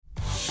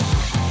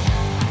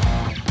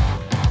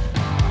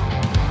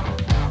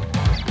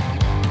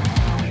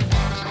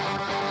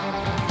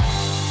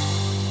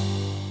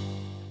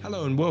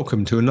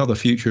welcome to another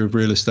Future of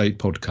Real Estate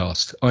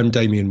podcast. I'm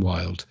Damien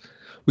Wild.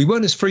 We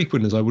weren't as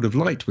frequent as I would have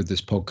liked with this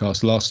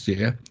podcast last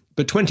year,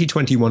 but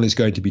 2021 is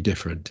going to be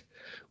different.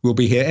 We'll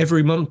be here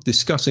every month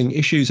discussing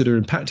issues that are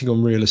impacting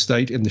on real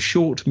estate in the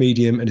short,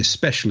 medium and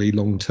especially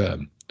long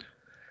term.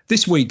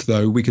 This week,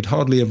 though, we could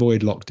hardly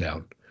avoid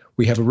lockdown.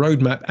 We have a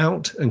roadmap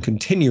out and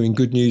continuing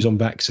good news on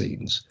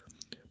vaccines.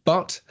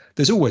 But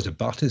there's always a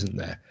but, isn't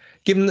there?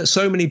 Given that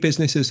so many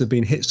businesses have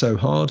been hit so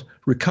hard,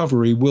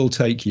 recovery will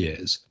take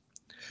years.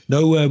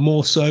 Nowhere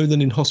more so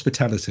than in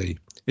hospitality.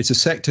 It's a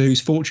sector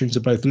whose fortunes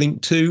are both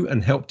linked to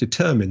and help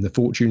determine the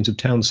fortunes of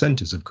town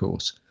centres, of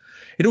course.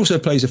 It also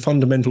plays a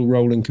fundamental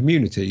role in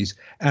communities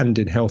and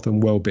in health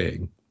and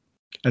well-being.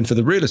 And for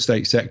the real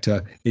estate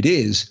sector, it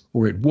is,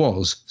 or it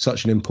was,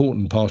 such an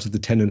important part of the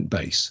tenant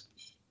base.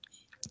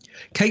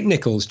 Kate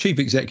Nichols, Chief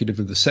Executive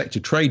of the sector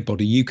trade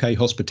body UK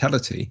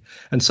Hospitality,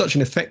 and such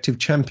an effective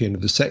champion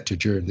of the sector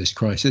during this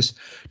crisis,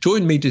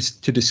 joined me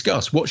to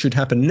discuss what should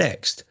happen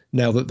next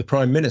now that the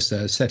Prime Minister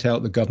has set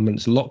out the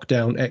government's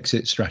lockdown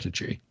exit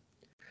strategy.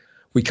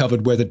 We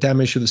covered whether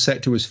damage to the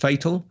sector was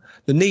fatal,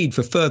 the need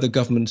for further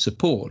government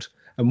support,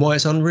 and why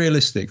it's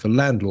unrealistic for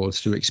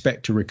landlords to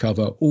expect to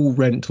recover all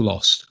rent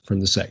lost from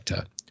the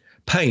sector.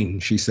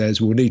 Pain, she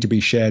says, will need to be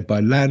shared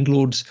by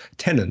landlords,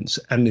 tenants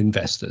and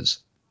investors.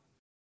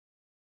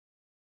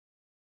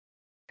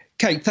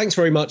 Kate, thanks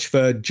very much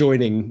for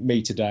joining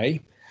me today.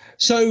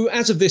 So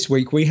as of this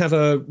week, we have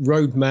a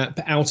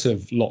roadmap out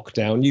of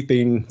lockdown. You've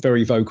been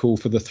very vocal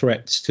for the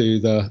threats to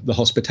the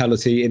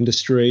hospitality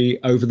industry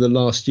over the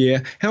last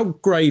year. How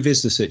grave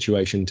is the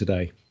situation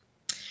today?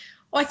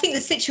 Well, I think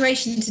the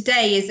situation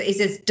today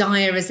is as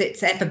dire as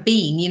it's ever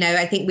been. You know,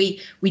 I think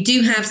we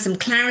do have some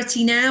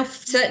clarity now,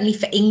 certainly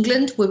for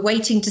England. We're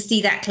waiting to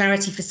see that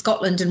clarity for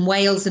Scotland and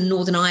Wales and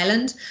Northern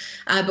Ireland.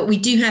 But we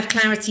do have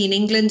clarity in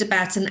England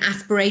about an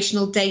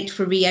aspirational date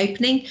for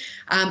reopening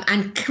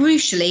and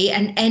crucially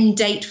an end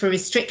date for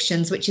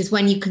restrictions, which is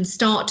when you can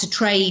start to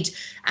trade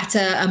at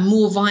a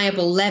more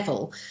viable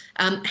level.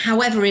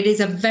 However, it is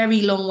a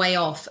very long way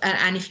off.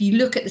 And if you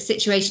look at the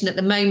situation at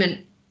the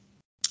moment,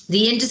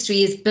 the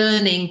industry is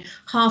burning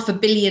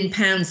 £500 million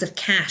of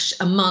cash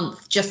a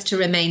month just to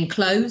remain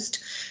closed.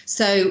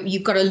 So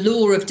you've got a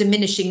law of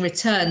diminishing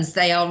returns.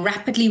 They are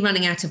rapidly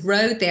running out of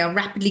road. They are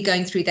rapidly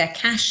going through their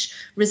cash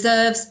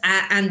reserves,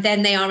 and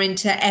then they are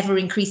into ever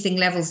increasing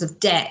levels of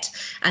debt.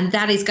 And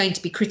that is going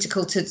to be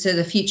critical to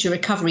the future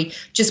recovery.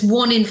 Just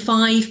 1 in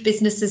 5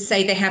 businesses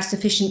say they have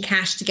sufficient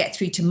cash to get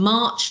through to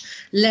March,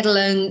 let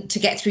alone to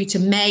get through to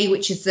May,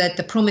 which is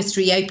the promised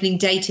reopening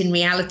date in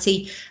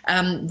reality.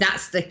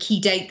 That's the key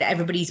date that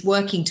everybody's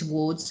working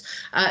towards.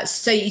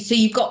 So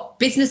you've got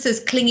businesses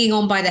clinging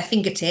on by their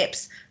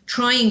fingertips,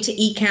 trying to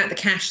eke out the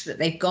cash that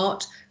they've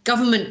got,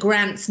 government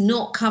grants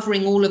not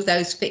covering all of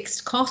those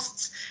fixed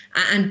costs,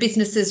 and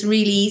businesses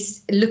really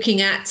looking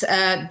at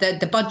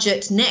the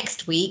budget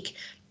next week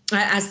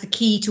as the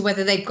key to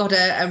whether they've got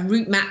a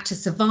route map to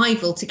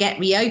survival to get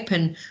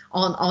reopen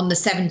on the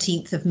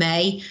 17th of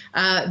May,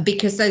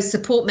 because those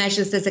support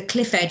measures, there's a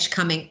cliff edge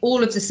coming.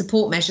 All of the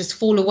support measures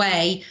fall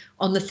away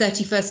on the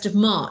 31st of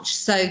March.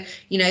 So,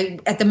 you know,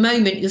 at the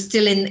moment, you're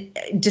still in,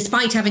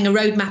 despite having a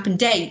roadmap and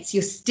dates,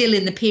 you're still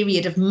in the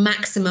period of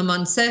maximum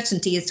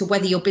uncertainty as to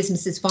whether your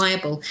business is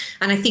viable.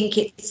 And I think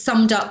it's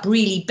summed up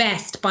really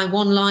best by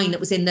one line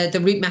that was in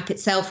the route map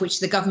itself,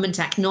 which the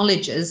government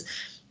acknowledges,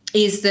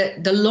 is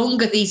that the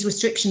longer these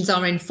restrictions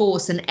are in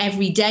force and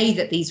every day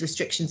that these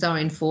restrictions are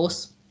in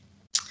force,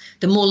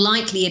 the more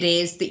likely it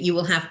is that you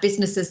will have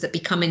businesses that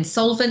become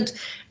insolvent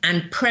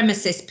and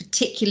premises,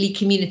 particularly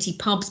community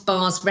pubs,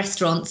 bars,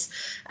 restaurants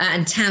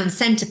and town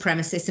centre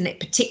premises, and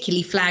it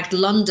particularly flagged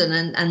London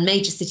and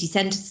major city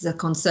centres as a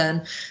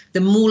concern,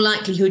 the more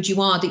likelihood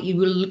you are that you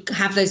will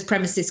have those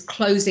premises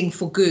closing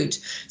for good.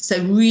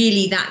 So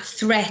really that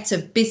threat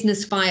of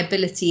business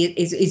viability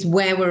is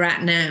where we're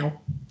at now.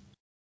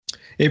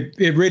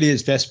 It really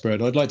is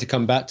desperate. I'd like to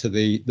come back to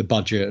the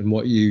budget and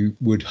what you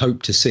would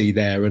hope to see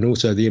there, and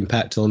also the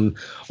impact on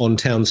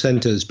town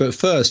centres. But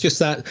first, just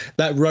that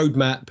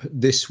roadmap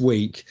this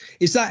week,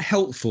 is that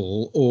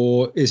helpful,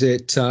 or is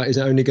it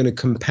only going to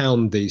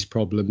compound these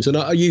problems? And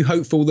are you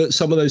hopeful that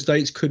some of those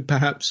dates could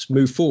perhaps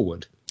move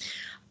forward?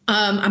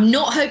 I'm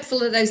not hopeful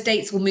that those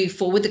dates will move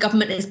forward. The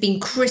government has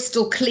been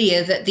crystal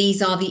clear that these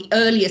are the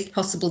earliest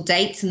possible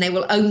dates and they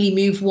will only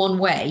move one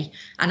way.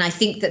 And I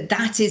think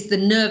that is the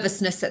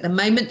nervousness at the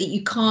moment, that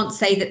you can't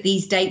say that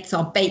these dates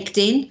are baked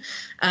in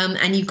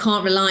and you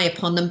can't rely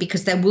upon them,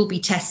 because there will be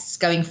tests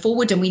going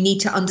forward, and we need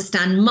to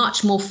understand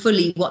much more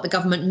fully what the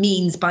government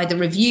means by the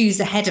reviews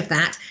ahead of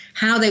that,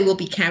 how they will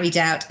be carried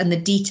out, and the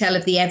detail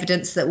of the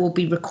evidence that will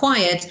be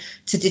required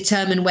to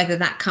determine whether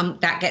that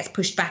gets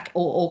pushed back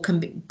or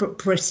can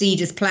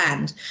proceed as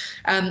planned.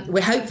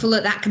 We're hopeful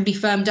that can be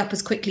firmed up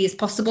as quickly as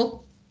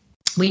possible.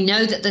 We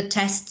know that the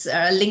tests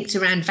are linked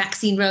around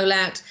vaccine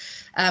rollout,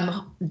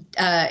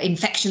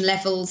 infection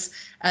levels,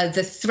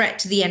 the threat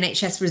to the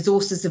NHS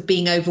resources of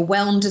being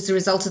overwhelmed as a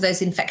result of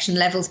those infection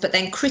levels. But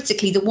then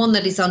critically, the one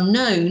that is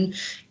unknown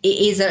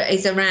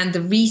is around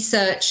the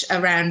research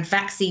around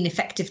vaccine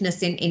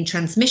effectiveness in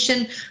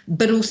transmission,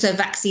 but also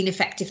vaccine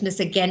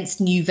effectiveness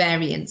against new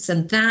variants.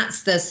 And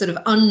that's the sort of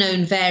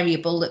unknown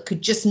variable that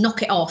could just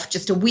knock it off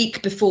just a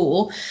week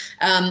before.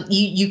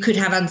 You could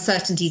have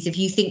uncertainties. If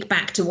you think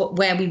back to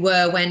where we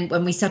were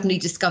when we suddenly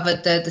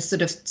discovered the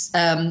sort of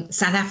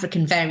South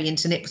African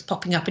variant and it was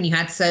popping up and you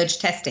had surge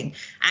testing.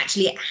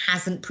 Actually, it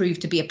hasn't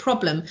proved to be a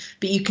problem,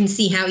 but you can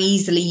see how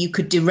easily you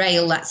could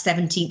derail that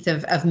 17th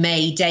of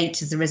May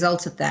date as a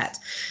result of that.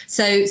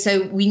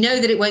 So we know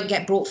that it won't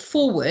get brought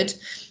forward.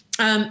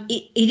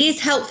 It is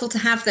helpful to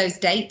have those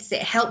dates.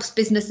 It helps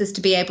businesses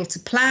to be able to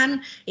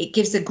plan. It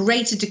gives a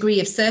greater degree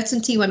of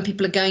certainty when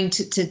people are going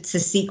to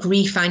seek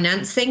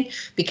refinancing,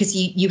 because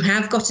you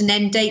have got an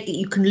end date that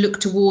you can look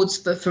towards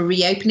for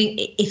reopening.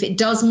 If it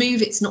does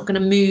move, it's not going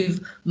to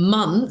move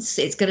months.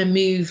 It's going to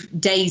move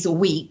days or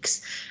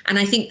weeks. And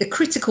I think the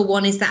critical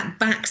one is that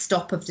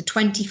backstop of the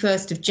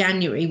 21st of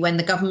January, when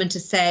the government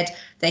has said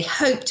they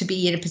hope to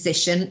be in a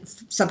position,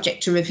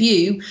 subject to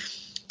review,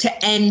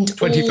 to end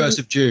 21st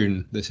of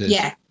June, this is.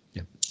 Yeah,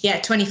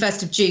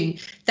 21st of June.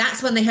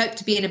 That's when they hope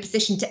to be in a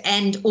position to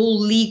end all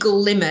legal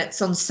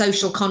limits on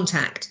social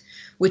contact,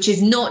 which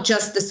is not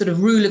just the sort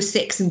of rule of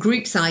 6 and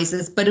group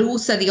sizes, but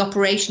also the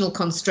operational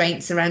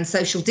constraints around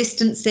social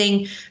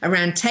distancing,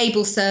 around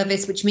table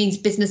service, which means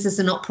businesses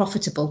are not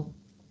profitable.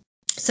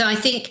 So I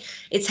think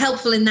it's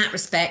helpful in that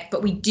respect,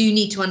 but we do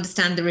need to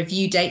understand the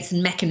review dates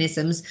and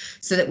mechanisms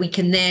so that we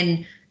can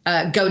then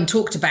go and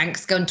talk to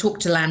banks, go and talk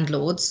to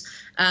landlords.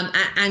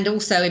 And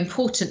also,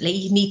 importantly,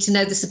 you need to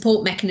know the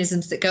support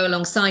mechanisms that go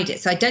alongside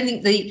it. So I don't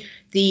think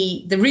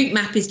the route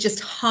map is just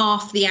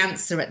half the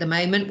answer at the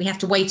moment. We have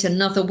to wait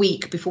another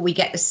week before we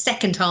get the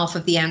second half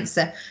of the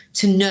answer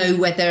to know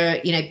whether,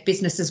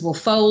 businesses will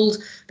fold,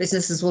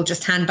 businesses will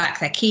just hand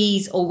back their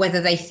keys, or whether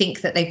they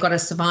think that they've got a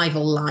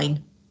survival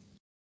line.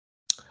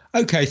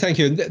 OK, thank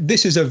you.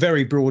 This is a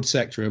very broad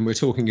sector and we're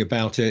talking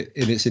about it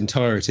in its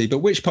entirety. But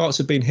which parts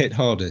have been hit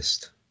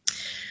hardest?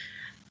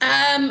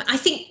 I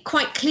think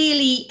quite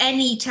clearly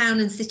any town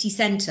and city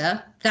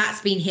centre,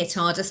 that's been hit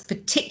hardest,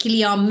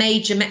 particularly our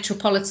major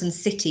metropolitan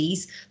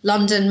cities,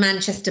 London,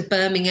 Manchester,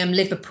 Birmingham,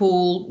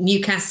 Liverpool,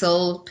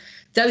 Newcastle.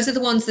 Those are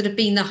the ones that have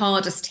been the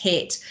hardest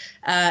hit,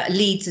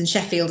 Leeds and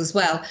Sheffield as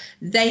well.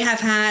 They have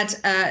had,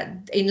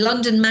 in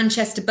London,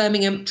 Manchester,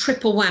 Birmingham,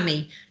 triple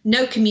whammy.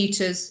 No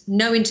commuters,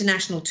 no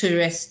international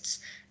tourists,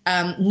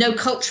 no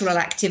cultural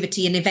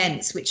activity and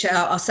events, which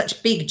are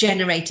such big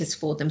generators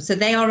for them. So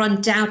they are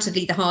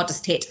undoubtedly the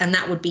hardest hit, and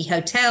that would be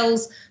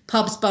hotels,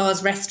 pubs,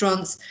 bars,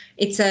 restaurants.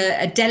 It's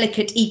a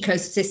delicate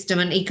ecosystem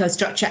and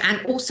ecostructure,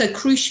 and also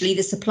crucially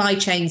the supply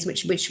chains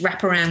which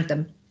wrap around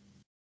them.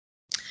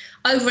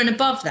 Over and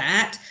above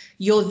that,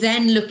 you're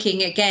then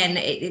looking again,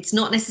 it's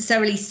not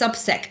necessarily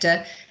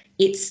subsector,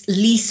 it's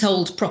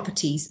leasehold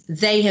properties.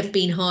 They have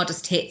been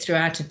hardest hit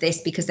throughout of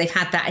this because they've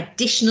had that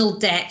additional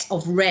debt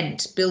of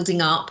rent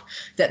building up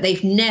that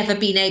they've never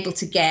been able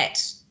to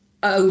get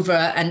over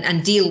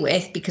and deal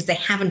with because they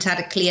haven't had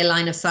a clear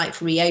line of sight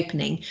for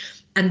reopening.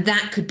 And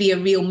that could be a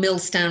real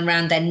millstone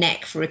around their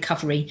neck for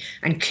recovery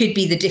and could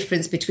be the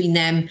difference between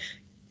them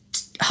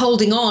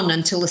holding on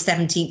until the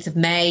 17th of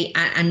May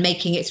and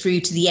making it through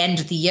to the end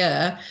of the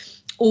year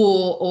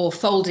or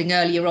folding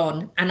earlier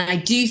on. And I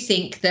do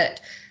think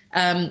that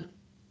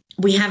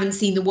we haven't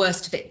seen the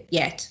worst of it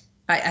yet.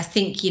 I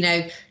think,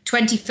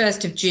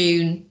 21st of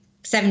June,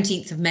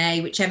 17th of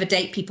May, whichever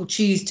date people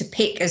choose to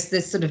pick as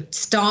the sort of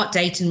start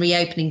date and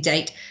reopening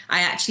date,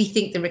 I actually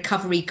think the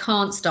recovery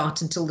can't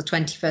start until the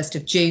 21st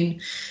of June.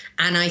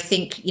 And I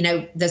think,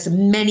 there's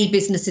many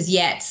businesses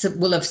yet that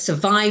will have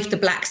survived the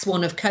black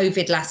swan of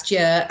COVID last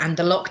year and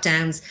the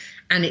lockdowns.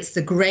 And it's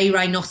the grey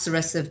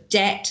rhinoceros of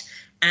debt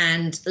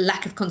and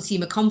lack of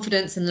consumer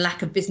confidence and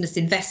lack of business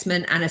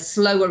investment and a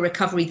slower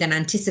recovery than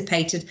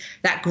anticipated.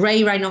 That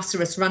grey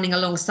rhinoceros running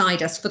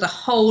alongside us for the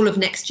whole of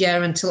next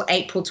year until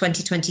April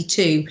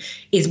 2022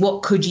 is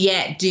what could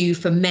yet do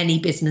for many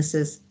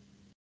businesses.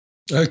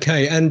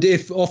 OK, and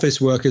if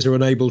office workers are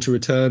unable to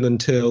return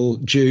until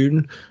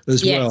June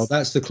as well,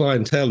 that's the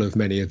clientele of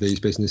many of these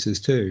businesses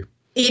too.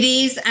 It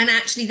is. And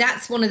actually,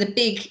 that's one of the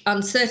big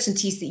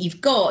uncertainties that you've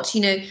got.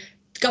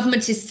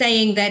 Government is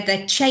saying that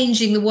they're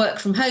changing the work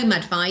from home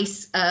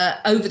advice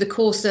over the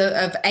course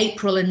of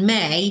April and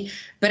May,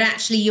 but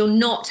actually you're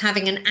not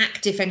having an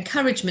active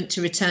encouragement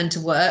to return to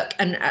work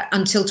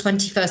until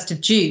 21st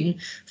of June.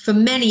 For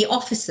many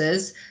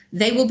officers,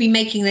 they will be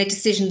making their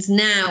decisions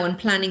now and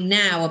planning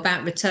now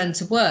about return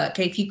to work.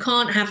 If you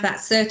can't have that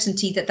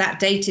certainty that that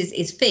date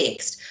is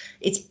fixed,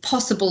 it's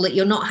possible that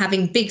you're not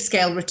having big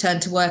scale return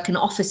to work and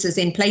offices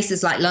in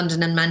places like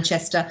London and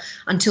Manchester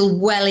until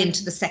well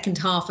into the second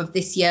half of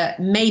this year,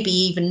 maybe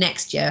even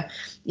next year.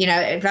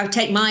 If I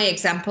take my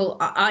example,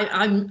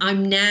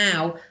 I'm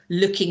now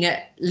looking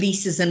at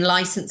leases and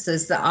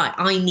licenses that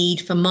I need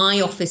for my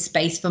office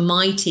space, for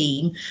my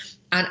team.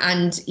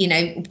 And you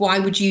know, why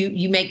would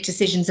you make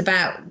decisions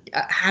about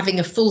having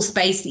a full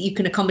space that you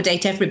can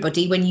accommodate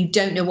everybody when you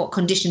don't know what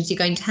conditions you're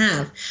going to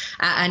have?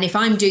 And if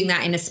I'm doing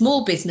that in a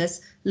small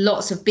business,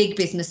 lots of big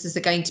businesses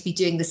are going to be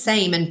doing the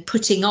same and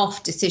putting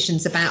off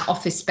decisions about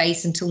office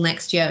space until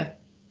next year.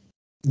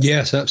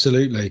 Yes,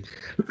 absolutely.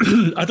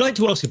 I'd like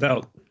to ask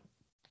about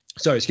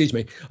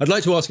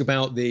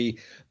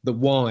the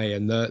why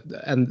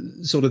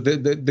and sort of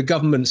the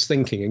government's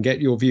thinking, and get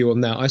your view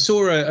on that. I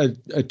saw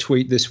a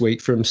tweet this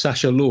week from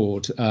Sacha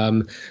Lord,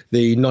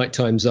 the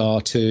nighttime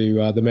czar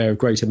to the mayor of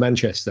Greater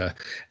Manchester.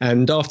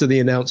 And after the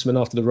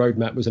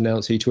roadmap was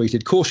announced, he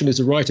tweeted, "Caution is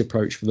the right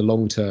approach for the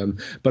long term,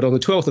 but on the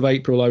 12th of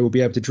April, I will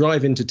be able to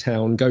drive into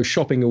town, go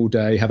shopping all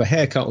day, have a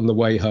haircut on the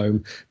way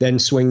home, then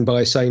swing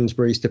by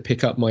Sainsbury's to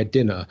pick up my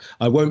dinner.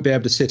 I won't be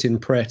able to sit in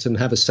Pret and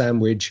have a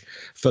sandwich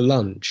for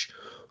lunch."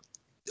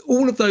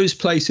 All of those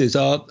places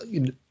are,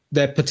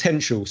 they're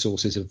potential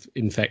sources of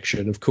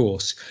infection, of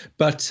course,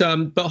 but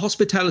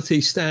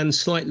hospitality stands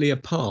slightly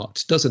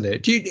apart, doesn't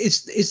it?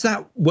 Is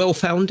that well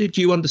founded?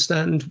 Do you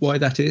understand why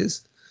that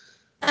is?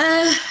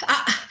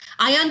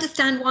 I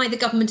understand why the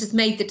government has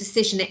made the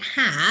decision it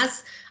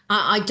has.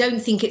 I don't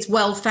think it's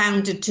well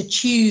founded to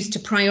choose to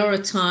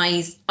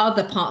prioritise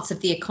other parts of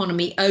the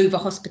economy over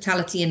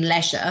hospitality and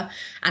leisure.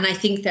 And I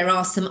think there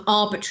are some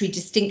arbitrary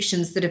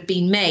distinctions that have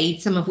been made,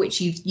 some of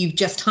which you've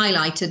just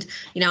highlighted.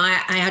 You know,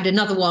 I had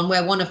another one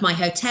where one of my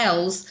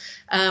hotels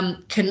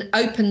can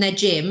open their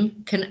gym,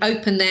 can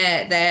open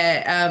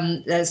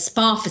their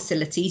spa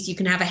facilities. You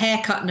can have a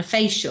haircut and a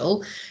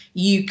facial.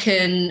 You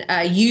can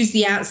use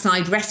the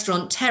outside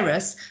restaurant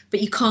terrace, but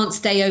you can't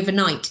stay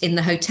overnight in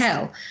the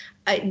hotel.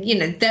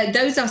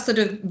 Those are sort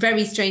of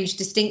very strange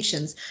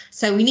distinctions.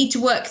 So we need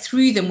to work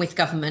through them with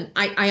government.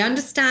 I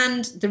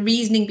understand the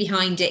reasoning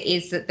behind it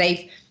is that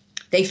they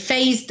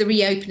phased the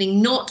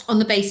reopening not on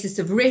the basis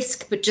of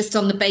risk, but just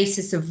on the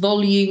basis of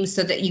volume,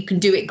 so that you can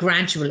do it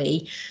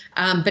gradually.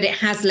 But it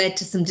has led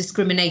to some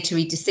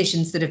discriminatory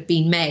decisions that have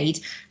been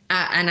made.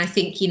 And I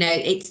think,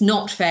 it's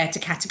not fair to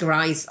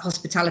categorise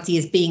hospitality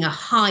as being a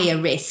higher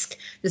risk.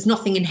 There's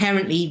nothing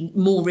inherently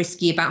more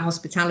risky about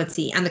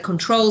hospitality. And the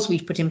controls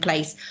we've put in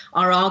place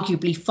are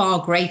arguably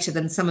far greater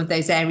than some of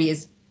those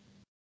areas.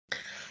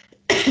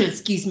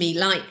 Excuse me,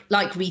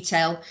 like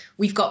retail.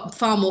 We've got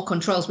far more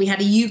controls. We had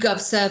a YouGov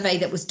survey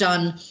that was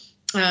done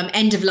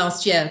end of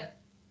last year.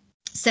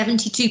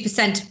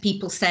 72% of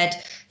people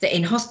said that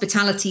in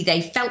hospitality they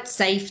felt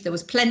safe, there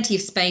was plenty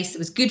of space, there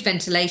was good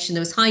ventilation,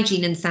 there was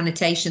hygiene and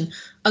sanitation.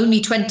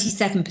 Only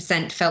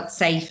 27% felt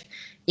safe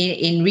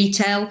in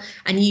retail.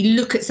 And you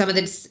look at some of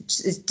the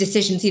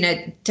decisions,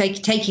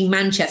 taking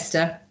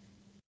Manchester,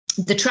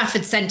 the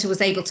Trafford Centre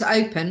was able to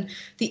open.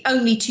 The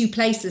only two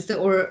places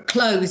that were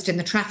closed in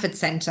the Trafford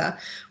Centre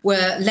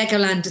were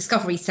Legoland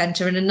Discovery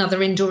Centre and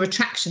another indoor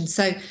attraction.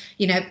 So,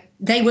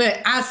 they were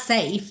as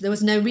safe. There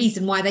was no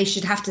reason why they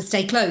should have to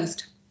stay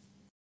closed.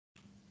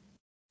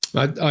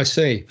 I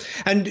see.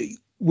 And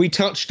we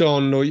touched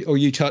on, or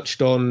you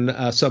touched on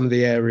some of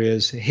the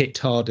areas hit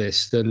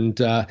hardest, and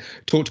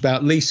talked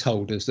about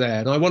leaseholders there.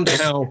 And I wonder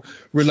how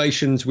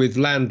relations with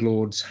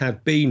landlords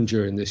have been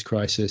during this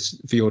crisis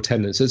for your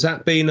tenants. Has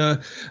that been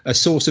a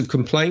source of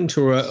complaint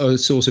or a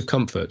source of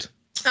comfort?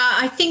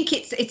 I think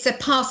it's a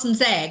Parson's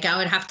egg, I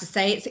would have to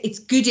say. It's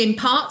good in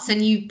parts,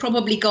 and you've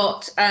probably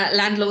got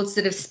landlords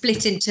that have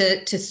split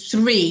into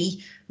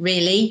three,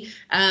 really.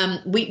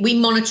 We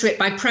monitor it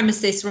by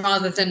premises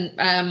rather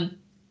than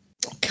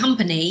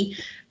company.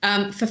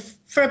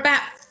 For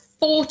about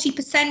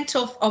 40%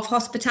 of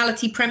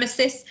hospitality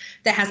premises,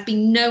 there has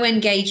been no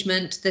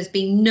engagement, there's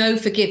been no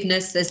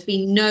forgiveness, there's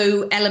been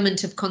no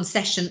element of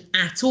concession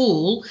at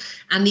all.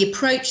 And the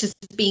approach has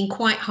been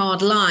quite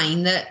hard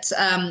line that,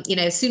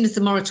 as soon as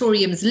the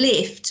moratoriums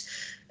lift,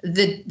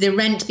 the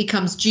rent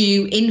becomes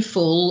due in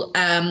full,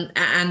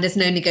 and there's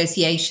no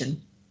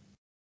negotiation.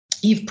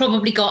 You've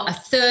probably got a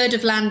third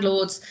of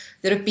landlords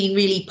that have been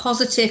really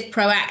positive,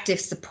 proactive,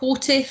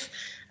 supportive.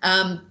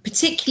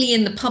 Particularly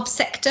in the pub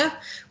sector,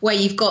 where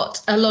you've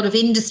got a lot of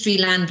industry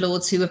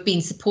landlords who have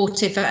been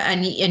supportive,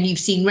 and you've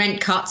seen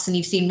rent cuts, and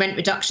you've seen rent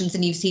reductions,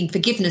 and you've seen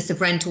forgiveness of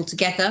rent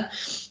altogether.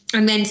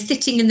 And then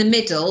sitting in the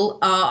middle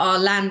are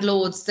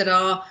landlords that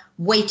are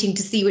waiting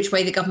to see which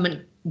way the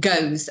government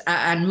goes,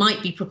 and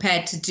might be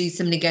prepared to do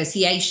some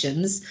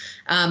negotiations.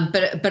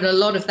 But a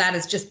lot of that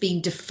has just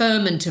been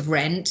deferment of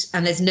rent,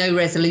 and there's no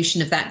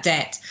resolution of that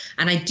debt.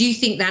 And I do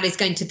think that is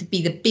going to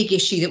be the big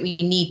issue that we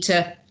need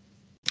to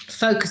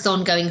focus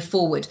on going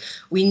forward.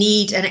 We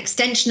need an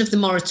extension of the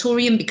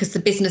moratorium, because the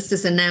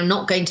businesses are now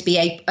not going to be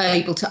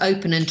able to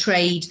open and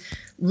trade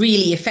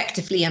really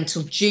effectively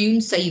until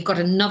June. So you've got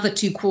another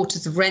 2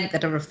 quarters of rent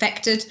that are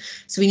affected.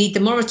 So we need the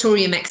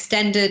moratorium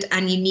extended,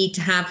 and you need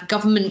to have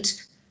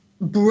government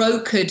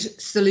brokered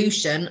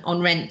solution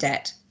on rent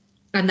debt.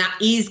 And that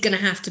is going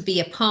to have to be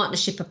a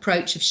partnership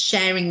approach of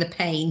sharing the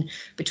pain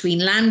between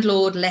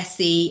landlord,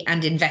 lessee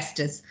and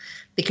investors,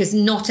 because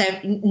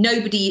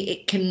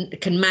nobody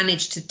can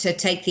manage to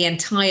take the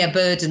entire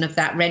burden of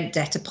that rent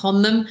debt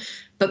upon them.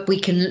 but we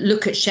can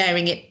look at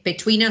sharing it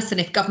between us.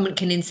 And if government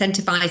can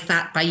incentivise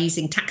that by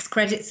using tax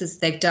credits as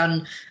they've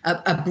done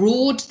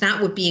abroad, that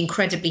would be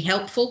incredibly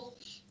helpful.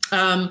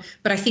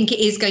 But I think it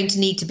is going to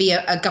need to be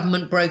a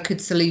government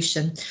brokered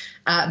solution,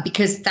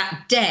 because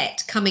that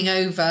debt coming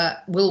over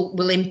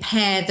will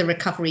impair the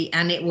recovery,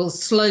 and it will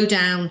slow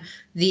down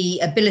the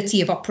ability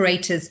of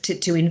operators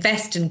to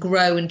invest and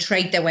grow and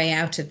trade their way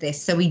out of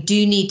this. So we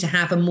do need to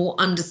have a more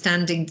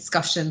understanding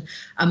discussion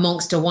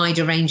amongst a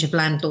wider range of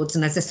landlords.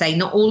 And as I say,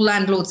 not all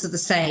landlords are the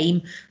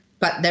same,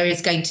 but there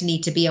is going to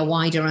need to be a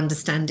wider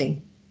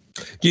understanding.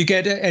 Do you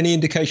get any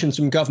indications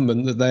from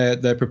government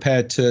that they're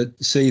prepared to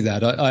see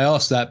that? I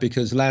ask that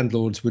because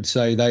landlords would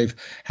say they've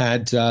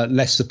had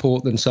less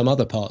support than some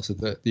other parts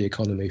of the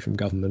economy from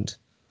government.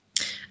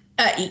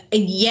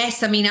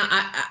 Yes, I mean,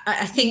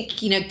 I think,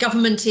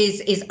 government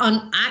is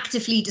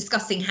actively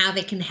discussing how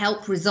they can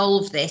help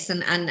resolve this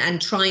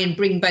and try and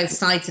bring both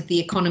sides of the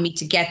economy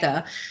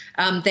together.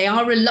 They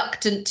are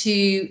reluctant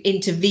to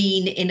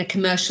intervene in a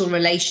commercial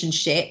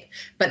relationship,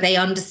 but they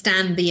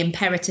understand the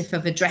imperative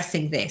of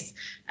addressing this.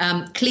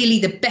 Clearly,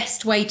 the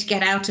best way to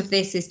get out of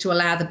this is to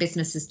allow the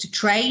businesses to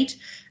trade.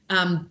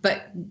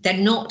 But they're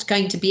not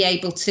going to be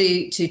able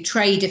to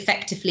trade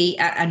effectively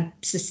and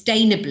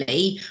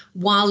sustainably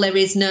while there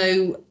is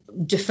no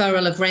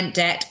deferral of rent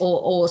debt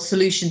or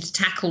solution to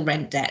tackle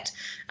rent debt.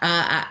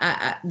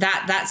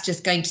 That's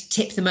just going to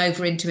tip them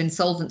over into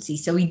insolvency.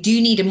 So we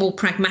do need a more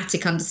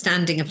pragmatic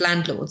understanding of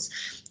landlords.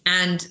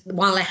 And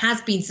while there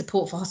has been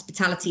support for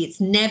hospitality,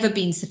 it's never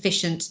been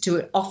sufficient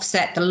to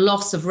offset the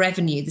loss of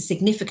revenue, the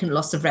significant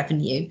loss of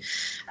revenue.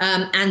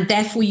 And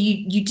therefore,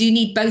 you do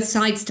need both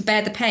sides to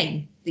bear the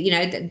pain.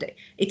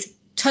 It's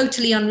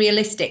totally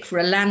unrealistic for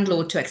a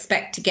landlord to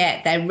expect to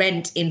get their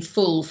rent in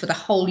full for the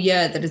whole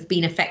year that has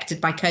been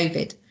affected by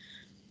COVID.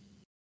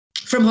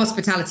 From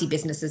hospitality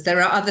businesses,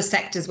 there are other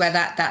sectors where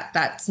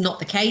that's not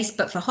the case,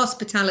 but for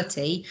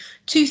hospitality,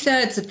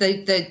 2/3 of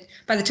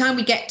by the time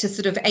we get to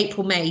sort of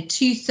April, May,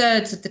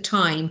 2/3 of the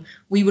time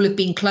we will have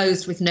been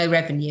closed with no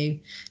revenue.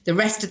 The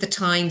rest of the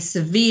time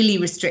severely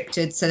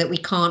restricted so that we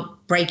can't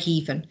break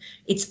even.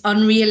 It's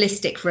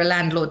unrealistic for a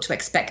landlord to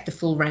expect the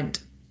full rent.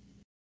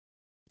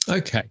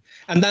 Okay,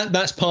 and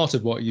that's part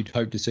of what you'd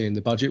hope to see in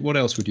the budget. What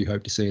else would you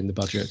hope to see in the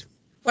budget?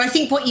 Well, I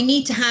think what you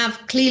need to have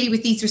clearly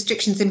with these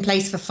restrictions in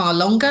place for far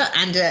longer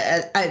and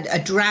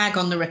a drag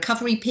on the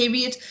recovery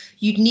period,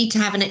 you'd need to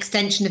have an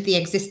extension of the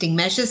existing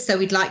measures. So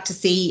we'd like to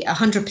see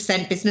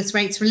 100% business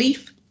rates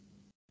relief.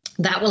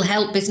 That will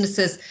help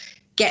businesses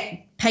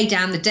pay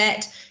down the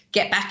debt,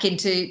 get back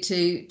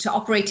into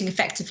operating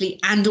effectively,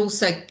 and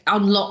also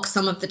unlock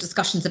some of the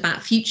discussions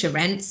about future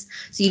rents.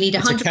 So you need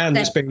 100%. It's a can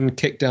that's been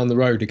kicked down the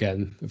road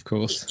again, of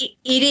course.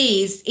 It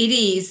is.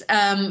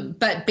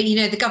 But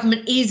the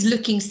government is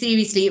looking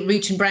seriously at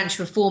root and branch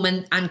reform,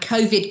 and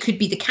COVID could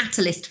be the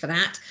catalyst for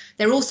that.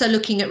 They're also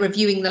looking at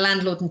reviewing the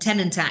Landlord and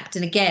Tenant Act.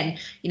 And again,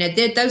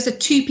 those are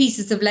two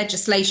pieces of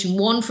legislation,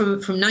 one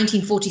from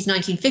 1940s,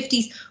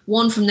 1950s,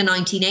 one from the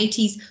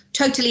 1980s,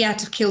 totally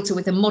out of kilter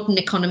with a modern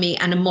economy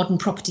and a modern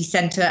property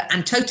centre,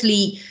 and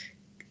totally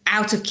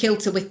out of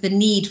kilter with the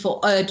need for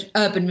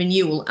urban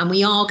renewal. And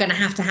we are going to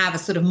have a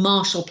sort of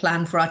Marshall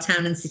Plan for our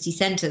town and city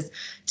centres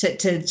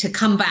to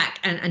come back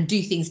and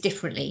do things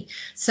differently.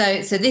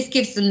 So this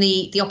gives them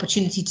the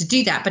opportunity to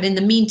do that. But in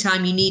the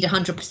meantime, you need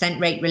 100%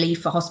 rate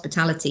relief for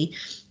hospitality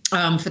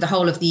for the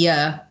whole of the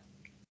year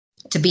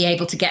to be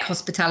able to get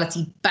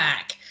hospitality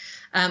back.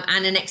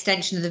 And an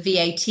extension of the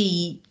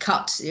VAT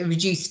cut,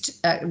 reduced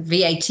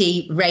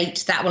VAT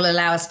rate that will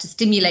allow us to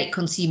stimulate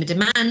consumer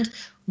demand,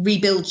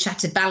 rebuild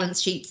shattered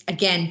balance sheets.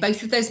 Again,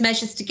 both of those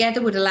measures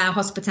together would allow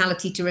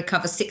hospitality to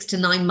recover 6 to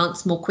 9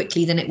 months more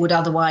quickly than it would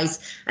otherwise.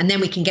 And then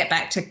we can get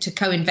back to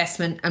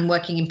co-investment and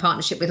working in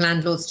partnership with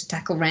landlords to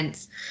tackle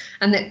rents.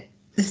 And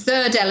the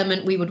third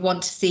element we would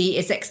want to see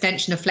is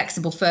extension of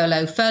flexible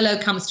furlough. Furlough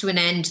comes to an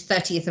end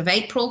 30th of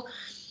April.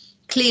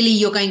 Clearly,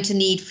 you're going to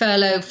need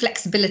furlough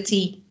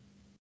flexibility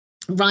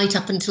right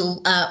up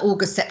until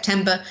August,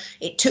 September.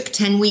 It took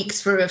 10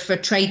 weeks for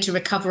trade to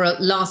recover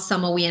last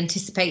summer. We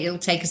anticipate it'll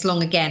take as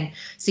long again.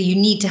 So you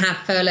need to have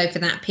furlough for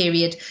that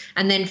period.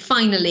 And then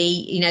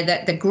finally,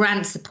 the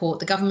grant support.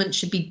 The government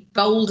should be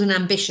bold and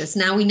ambitious.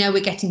 Now we know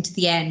we're getting to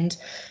the end.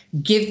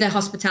 Give the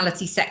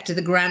hospitality sector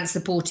the grant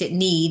support it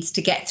needs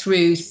to get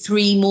through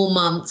 3 more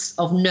months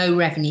of no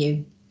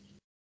revenue.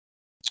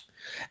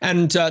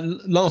 And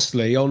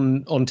lastly,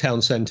 on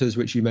town centres,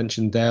 which you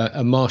mentioned there,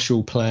 a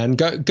Marshall Plan.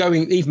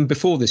 Going even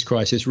before this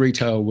crisis,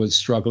 retail was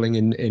struggling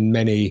in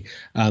many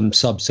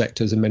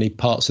subsectors and many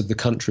parts of the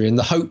country. And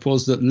the hope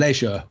was that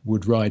leisure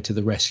would ride to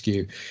the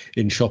rescue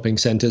in shopping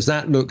centres.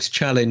 That looks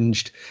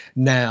challenged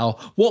now.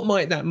 What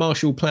might that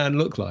Marshall Plan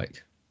look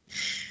like?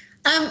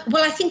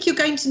 Well, I think you're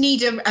going to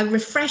need a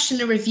refresh and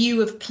a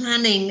review of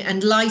planning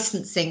and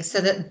licensing so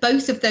that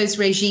both of those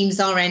regimes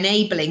are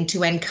enabling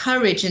to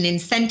encourage and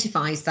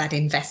incentivize that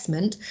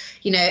investment.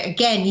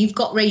 Again, you've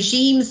got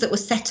regimes that were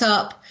set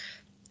up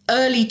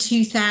early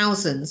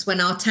 2000s,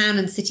 when our town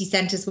and city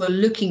centres were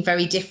looking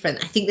very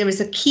different. I think there is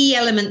a key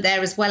element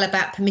there as well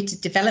about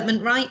permitted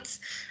development rights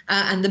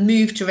and the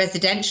move to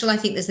residential. I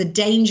think there's a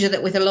danger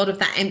that with a lot of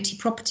that empty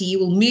property, you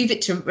will move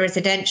it to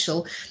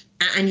residential,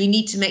 and you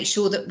need to make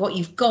sure that what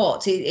you've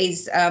got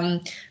is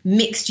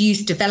mixed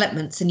use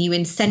developments, and you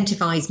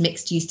incentivize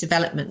mixed use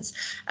developments.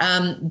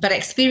 But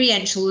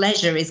experiential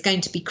leisure is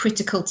going to be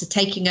critical to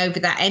taking over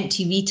that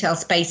empty retail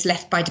space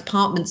left by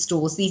department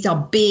stores. These are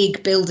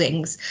big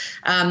buildings.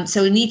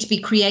 So we need to be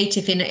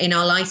creative in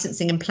our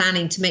licensing and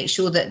planning to make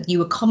sure that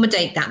you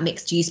accommodate that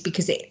mixed use,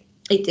 because it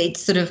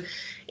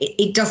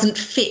doesn't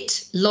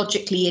fit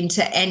logically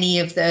into any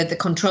of the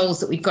controls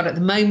that we've got at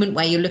the moment,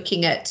 where you're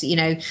looking at,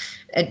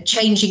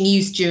 changing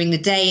use during the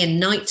day and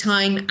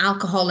nighttime,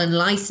 alcohol and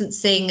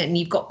licensing, and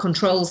you've got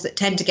controls that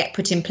tend to get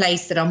put in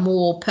place that are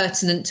more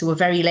pertinent to a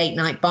very late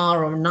night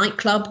bar or a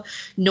nightclub,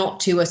 not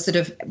to a sort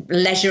of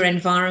leisure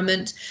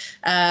environment.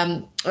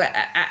 And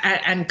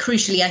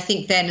crucially, I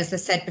think then, as I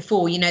said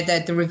before,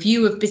 the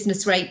review of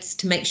business rates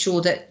to make sure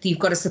that you've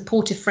got a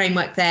supportive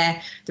framework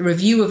there, the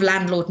review of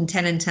Landlord and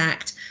Tenant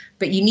Act,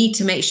 but you need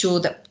to make sure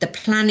that the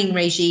planning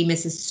regime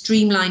is as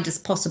streamlined as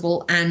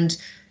possible and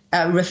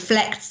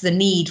reflects the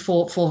need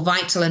for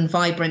vital and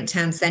vibrant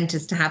town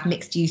centres to have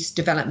mixed use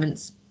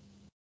developments.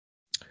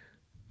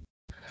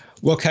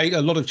 Well, Kate,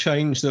 a lot of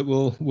change that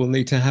will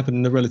need to happen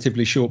in a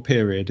relatively short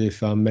period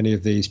if many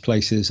of these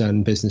places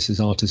and businesses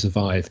are to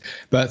survive.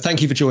 But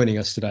thank you for joining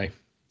us today.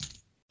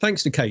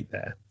 Thanks to Kate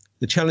there.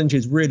 The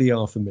challenges really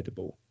are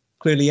formidable.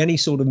 Clearly, any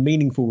sort of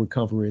meaningful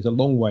recovery is a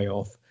long way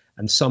off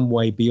and some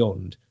way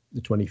beyond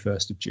the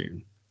 21st of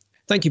June.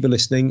 Thank you for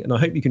listening, and I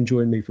hope you can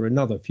join me for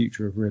another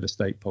Future of Real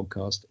Estate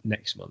podcast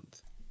next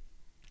month.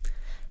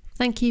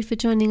 Thank you for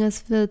joining us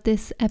for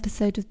this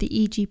episode of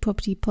the EG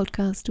Property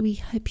Podcast. We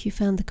hope you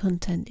found the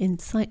content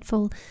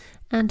insightful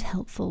and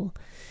helpful.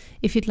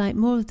 If you'd like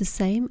more of the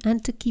same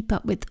and to keep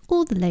up with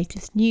all the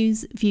latest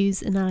news,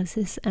 views,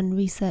 analysis and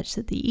research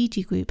that the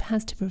EG Group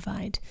has to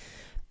provide,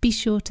 be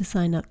sure to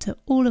sign up to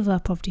all of our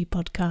property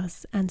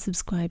podcasts and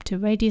subscribe to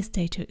Radius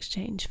Data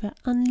Exchange for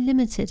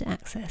unlimited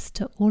access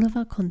to all of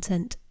our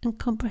content and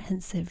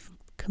comprehensive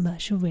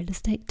commercial real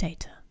estate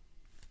data.